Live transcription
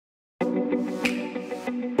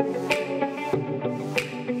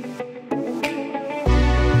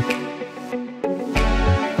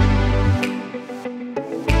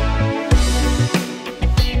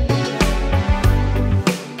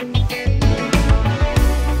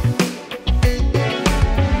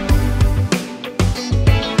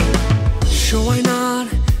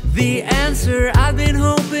answer I've been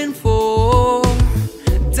hoping for.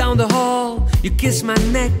 Down the hall, you kiss my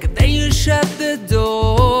neck and then you shut the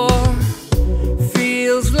door.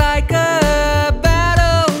 Feels like a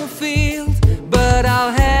battlefield, but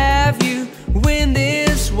I'll have you win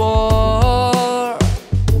this war.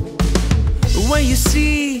 When you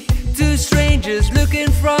see two strangers looking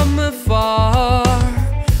from afar,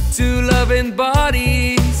 two loving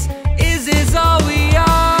bodies, is this all we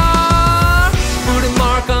are? Put a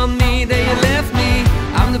mark on me, then you left me.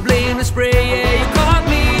 I'm the blame, the spray, yeah, you caught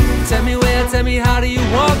me. Tell me where, tell me how do you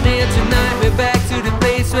want me? Tonight we're back to the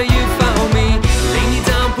place where you found me. Lay me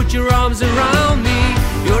down, put your arms around me.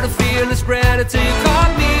 You're the fearless predator, you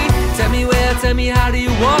caught me. Tell me where, tell me how do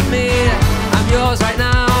you want me? I'm yours right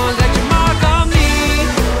now, got your mark on me.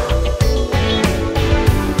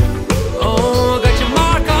 Oh, got your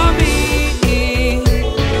mark on me.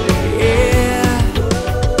 Yeah.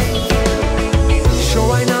 Sure,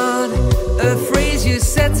 why not? A phrase you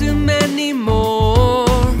said too many more.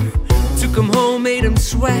 Took him home, made him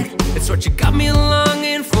sweat. It's what you got me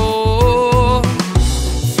longing for.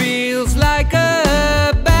 Feels like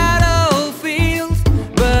a battlefield,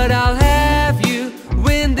 but I'll have you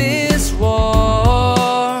win this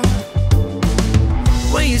war.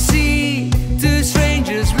 When you see two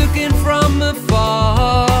strangers looking from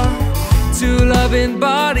afar, two loving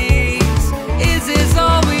bodies, is this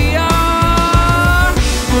all we are?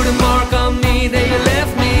 Put a mark on me, then you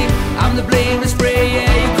left me. I'm the blame, the spray,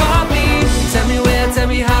 yeah, you caught me. Tell me where, tell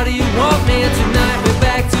me how do you want me? And tonight we're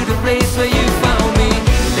back to the place where you found me.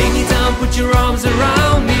 Lay me down, put your arms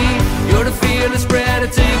around me. You're the fearless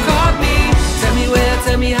predator, you caught me. Tell me where,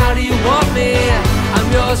 tell me how do you want me?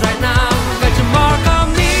 I'm yours right now, got your mark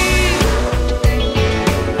on me.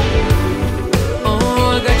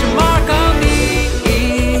 Oh, I got your mark on me.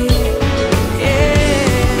 Yeah.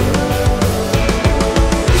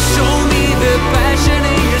 Show me the passion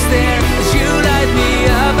in your stare as you light me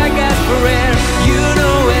up, I gasp for air. You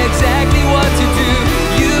know exactly what to do.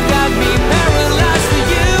 You got me paralyzed for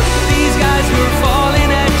you. These guys were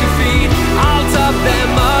falling at your feet. I'll top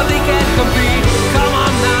them up, they can't compete. Come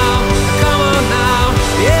on now,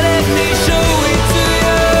 yeah, let me show it to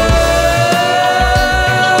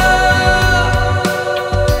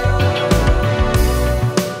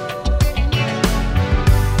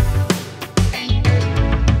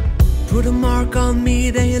you. Put a mark on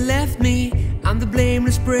me, then you left me. I'm the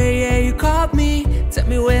blameless prey, yeah, you caught me. Tell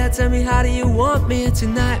me where, tell me how do you want me?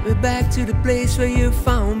 Tonight we're back to the place where you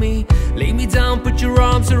found me. Lay me down, put your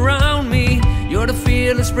arms around me. You're the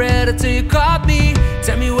fearless predator, you caught me.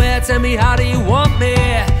 Tell me where, tell me how do you want me?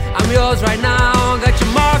 I'm yours right now, got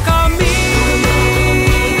your mark on me.